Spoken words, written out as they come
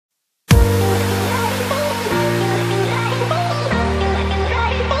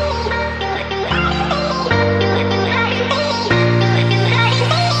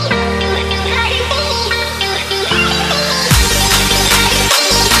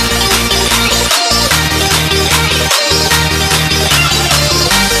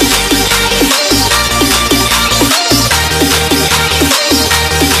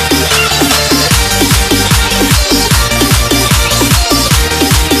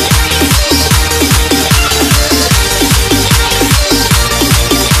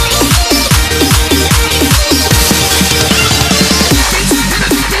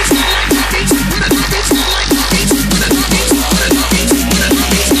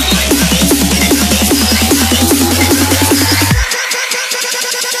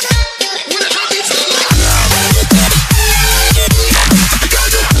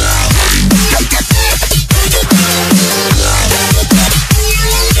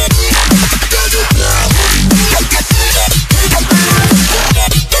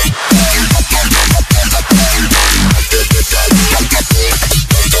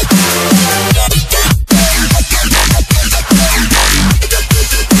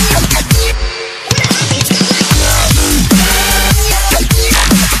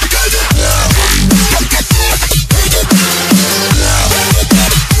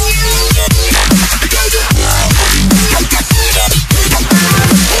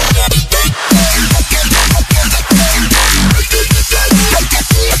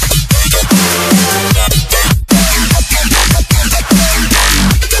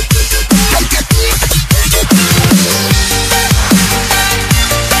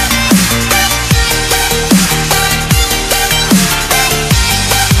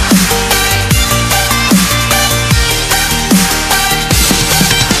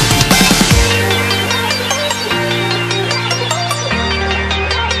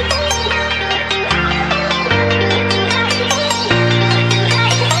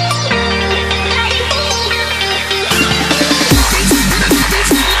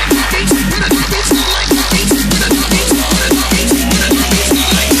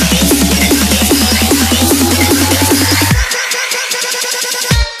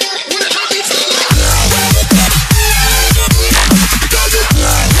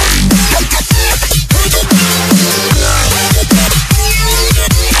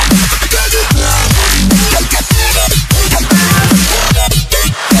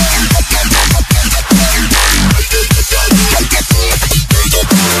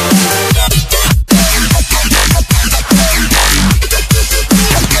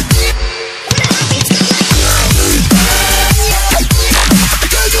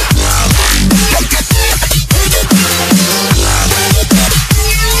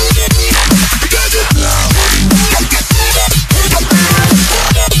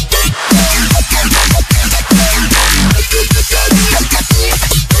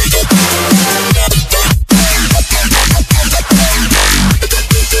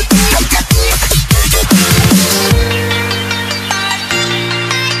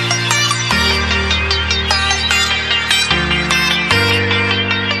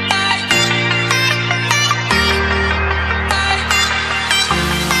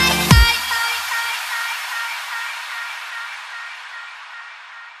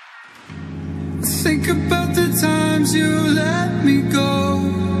Think about the times you let me go,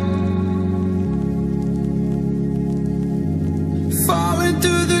 falling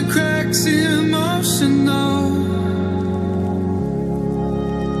through the cracks, emotional.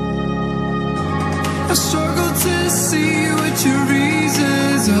 I struggle to see what your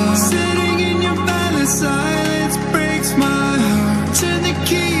reasons are. Sitting in your palace, silence breaks my heart. Turn the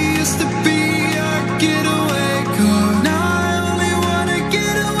key, used to be our getaway car. Now I only wanna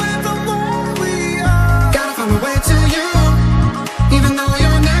get away from where we are. Gotta find my way to you, even though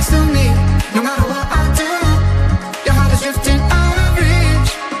you're next to me. No matter what I do, your heart is drifting out of reach.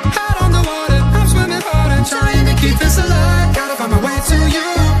 Head on the water, I'm swimming hard and trying to keep this alive. Gotta find my way to you.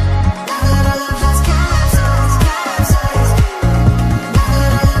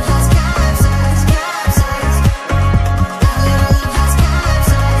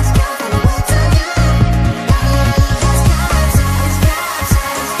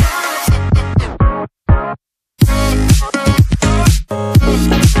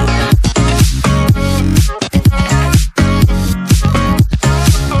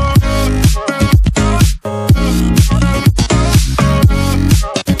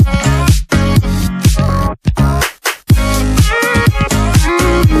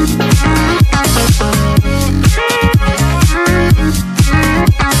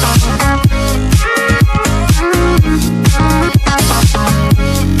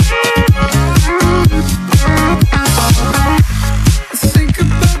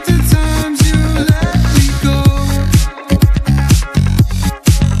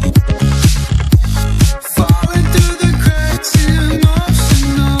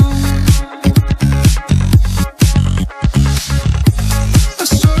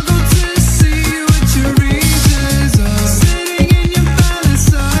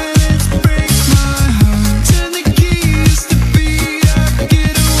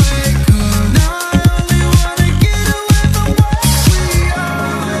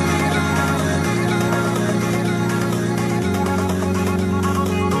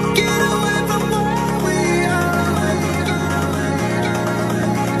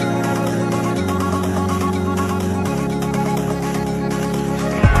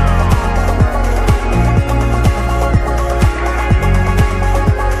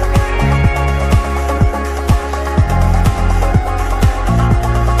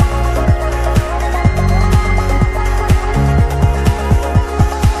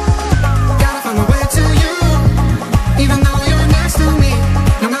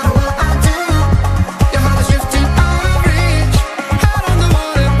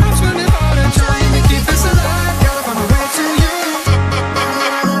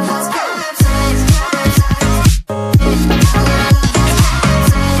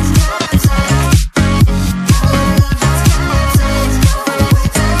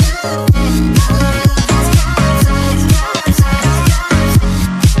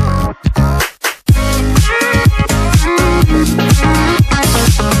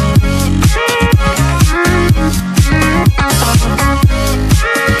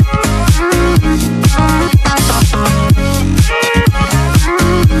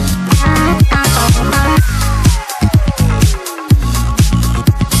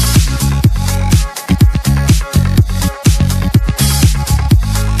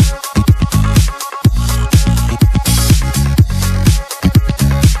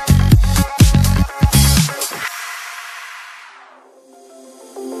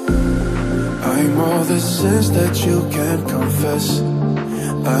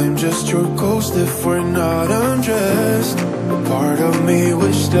 I'm just your ghost if we're not undressed. A part of me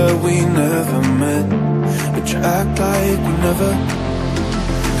wish that we never met, but you act like we never.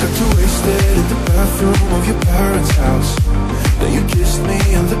 Got too wasted in the bathroom of your parents' house. Then you kissed me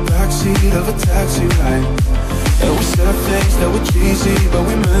in the backseat of a taxi ride. And we said things that were cheesy, but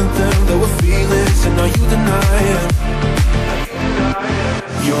we meant them. There were feelings, and now you deny it.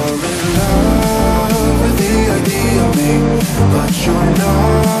 You're in love with the idea of me, but you're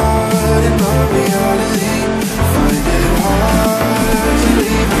not in my reality. Find it hard to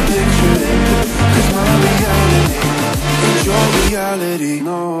even picture it, 'cause my reality ain't your reality,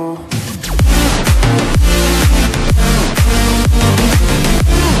 no.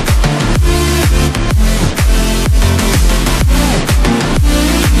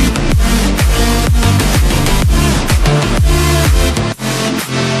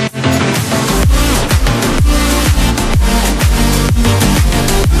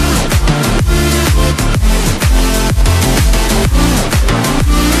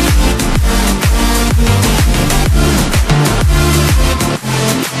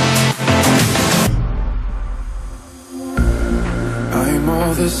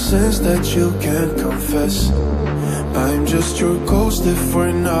 all the sins that you can't confess. I'm just your ghost if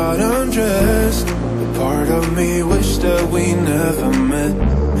we're not undressed. A part of me wish that we never met,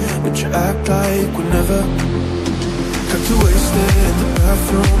 but you act like we never. Got too wasted in the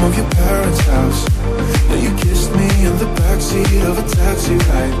bathroom of your parents' house. Then you kissed me in the backseat of a taxi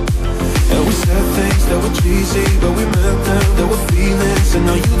ride. And we said things that were cheesy, but we meant them. There were feelings, and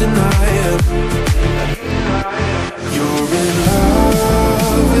now you deny it. You're in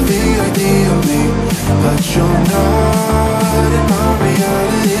love with the idea of me, but you're not